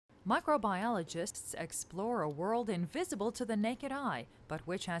Microbiologists explore a world invisible to the naked eye, but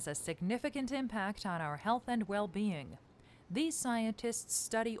which has a significant impact on our health and well-being. These scientists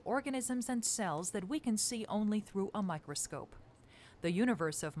study organisms and cells that we can see only through a microscope. The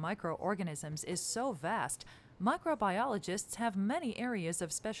universe of microorganisms is so vast, microbiologists have many areas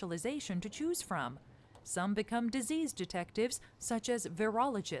of specialization to choose from. Some become disease detectives, such as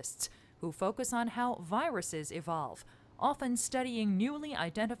virologists, who focus on how viruses evolve, often studying newly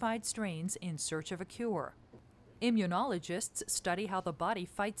identified strains in search of a cure. Immunologists study how the body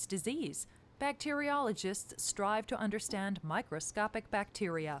fights disease. Bacteriologists strive to understand microscopic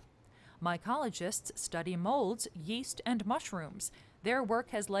bacteria. Mycologists study molds, yeast, and mushrooms. Their work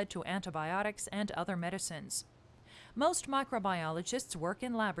has led to antibiotics and other medicines. Most microbiologists work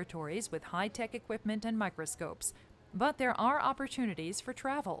in laboratories with high-tech equipment and microscopes, but there are opportunities for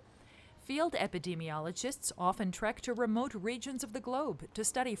travel. Field epidemiologists often trek to remote regions of the globe to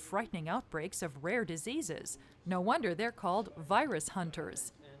study frightening outbreaks of rare diseases. No wonder they're called virus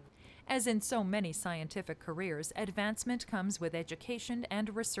hunters. As in so many scientific careers, advancement comes with education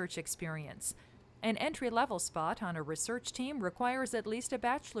and research experience. An entry-level spot on a research team requires at least a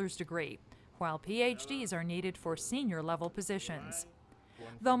bachelor's degree, while PhDs are needed for senior-level positions.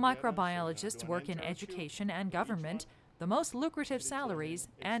 Though microbiologists work in education and government, the most lucrative salaries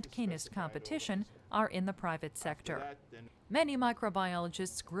and keenest competition are in the private sector. Many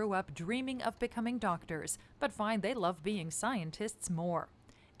microbiologists grew up dreaming of becoming doctors, but find they love being scientists more.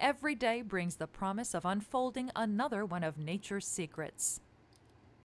 Every day brings the promise of unfolding another one of nature's secrets.